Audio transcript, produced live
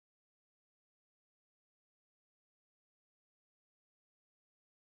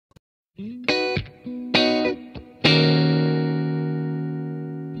What's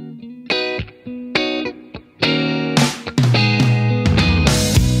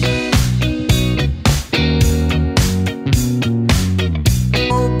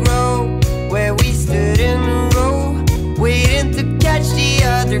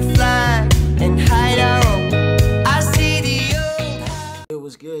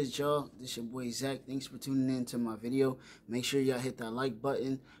good, y'all? This your boy Zach. Thanks for tuning in to my video. Make sure y'all hit that like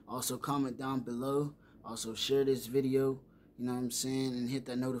button. Also comment down below. Also share this video, you know what I'm saying, and hit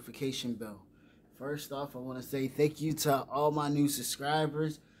that notification bell. First off, I want to say thank you to all my new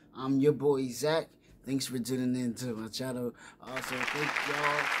subscribers. I'm your boy Zach. Thanks for tuning in to my channel. Also, thank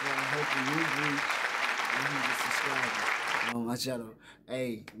y'all for helping me reach 100 subscribers on my channel.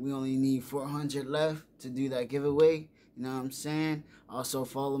 Hey, we only need 400 left to do that giveaway. You know what I'm saying? Also,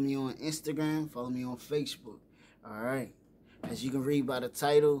 follow me on Instagram. Follow me on Facebook. All right. As you can read by the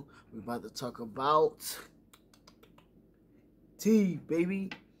title, we're about to talk about T,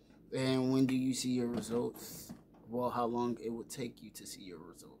 baby. And when do you see your results? Well, how long it would take you to see your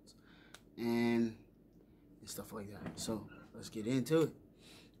results. And stuff like that. So, let's get into it.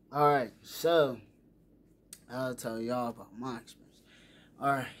 All right. So, I'll tell y'all about my experience. All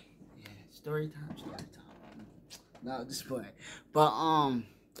right. Yeah, story time. No, just play. But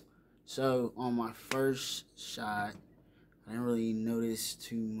so on my first shot, I didn't really notice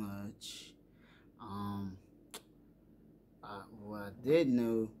too much. What I did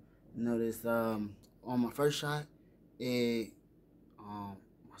notice on my first shot, my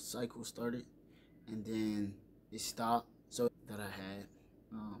cycle started and then it stopped. So that I had.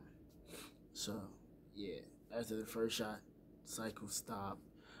 So yeah, after the first shot, cycle stopped.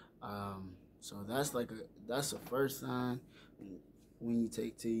 So that's the first sign when you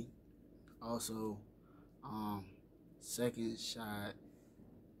take T. Also, second shot,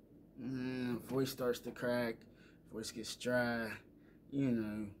 voice starts to crack, voice gets dry,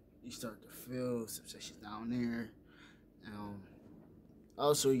 you start to feel sensations down there.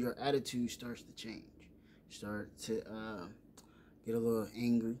 Also your attitude starts to change. You start to get a little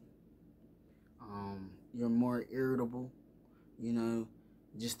angry. You're more irritable,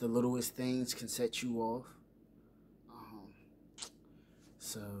 just the littlest things can set you off.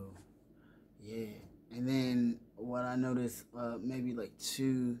 So yeah, and then what I noticed, maybe like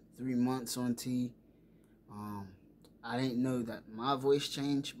 2-3 months on T, I didn't know that my voice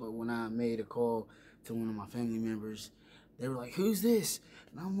changed, but when I made a call to one of my family members, they were like, "Who's this?"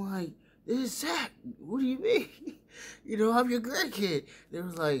 And I'm like, "This is Zach. What do you mean? I'm your grandkid." They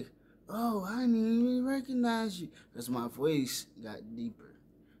was like, "Oh, I didn't even recognize you," because my voice got deeper.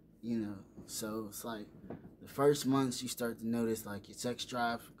 So it's like the first months you start to notice like your sex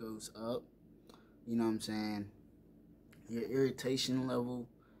drive goes up, you know what I'm saying? Your irritation level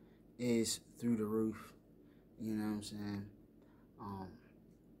is through the roof, you know what I'm saying?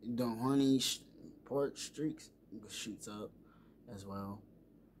 The horny part streaks shoots up as well.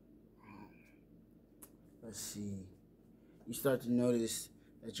 Let's see. You start to notice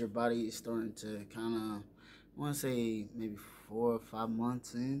that your body is starting to kind of, I want to say maybe 4 or 5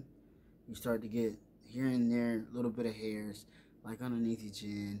 months in, you start to get here and there a little bit of hairs, like underneath your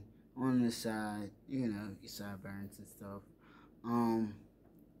chin, on the side, your sideburns and stuff.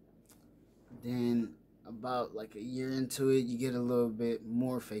 Then about like a year into it, you get a little bit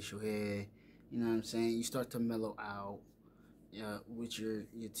more facial hair. You know what I'm saying? You start to mellow out, with your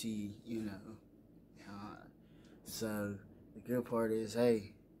T, So the good part is,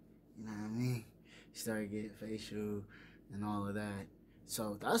 hey, you know what I mean? You start getting facial and all of that.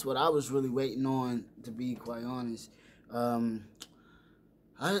 So that's what I was really waiting on, to be quite honest. I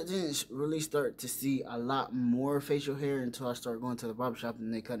didn't really start to see a lot more facial hair until I started going to the barbershop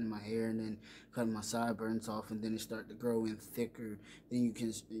and they cutting my hair and then cutting my sideburns off, and then it started to grow in thicker. Then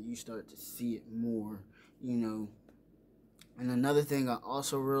you start to see it more, And another thing I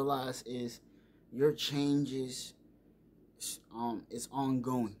also realized is your changes, it's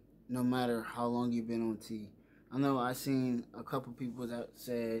ongoing, no matter how long you've been on T. I know I seen a couple people that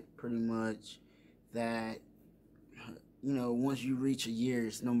said pretty much that, once you reach a year,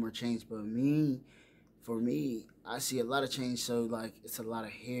 it's no more change. But for me, I see a lot of change. So like, it's a lot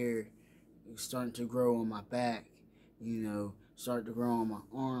of hair starting to grow on my back, start to grow on my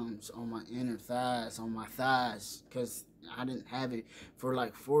arms, on my inner thighs, on my thighs, because I didn't have it for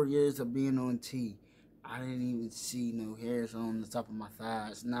like 4 years of being on T. I didn't even see no hairs on the top of my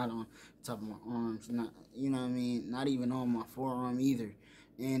thighs, not on the top of my arms, not, not even on my forearm either.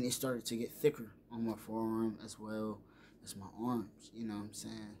 And it started to get thicker on my forearm as well as my arms, you know what I'm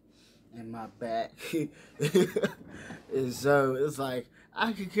saying? and my back. And so it's like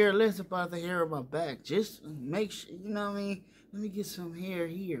I could care less about the hair on my back. Just make sure, you know what I mean? Let me get some hair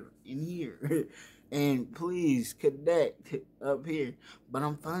here and here. And please connect up here. But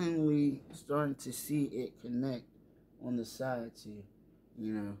I'm finally starting to see it connect on the sides here,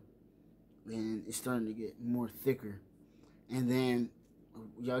 you know, and it's starting to get more thicker. And then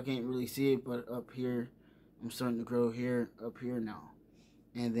y'all can't really see it, but up here, I'm starting to grow hair up here now.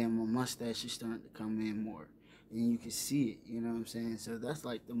 And then my mustache is starting to come in more. And you can see it, you know what I'm saying? So that's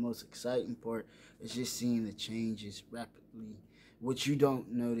like the most exciting part, is just seeing the changes rapidly. What you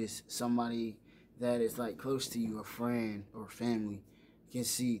don't notice, somebody that is like close to you, a friend or family, can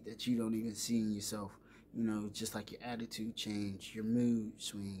see that you don't even see in yourself. You know, just like your attitude change, your mood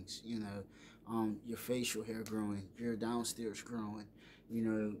swings, you know, your facial hair growing, your downstairs growing, you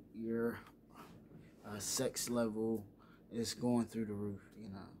know, your sex level is going through the roof, you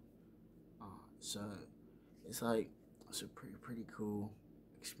know. So it's like it's a pretty cool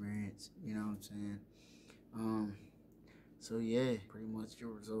experience, you know what I'm saying? Um, so yeah, pretty much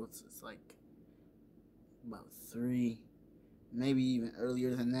your results. It's like about 3, maybe even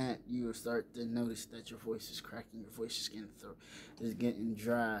earlier than that. You will start to notice that your voice is cracking, your voice is getting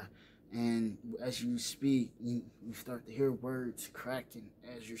dry, and as you speak, you start to hear words cracking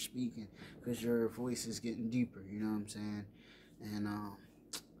as you're speaking because your voice is getting deeper. You know what I'm saying? And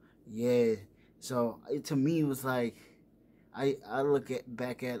yeah. So to me, it was like I look at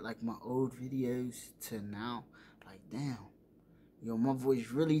back at like my old videos to now, like damn, yo, my voice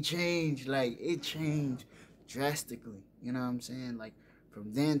really changed. Like it changed drastically. You know what I'm saying? Like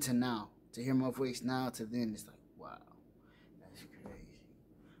from then to now, to hear my voice now to then, it's like wow, that's crazy.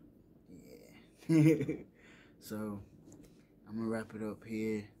 Yeah. So I'm gonna wrap it up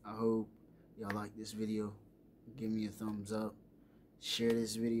here. I hope y'all like this video. Give me a thumbs up. Share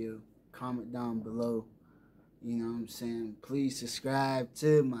this video. Comment down below. You know what I'm saying? Please subscribe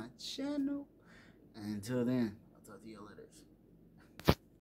to my channel. And until then, I'll talk to you later.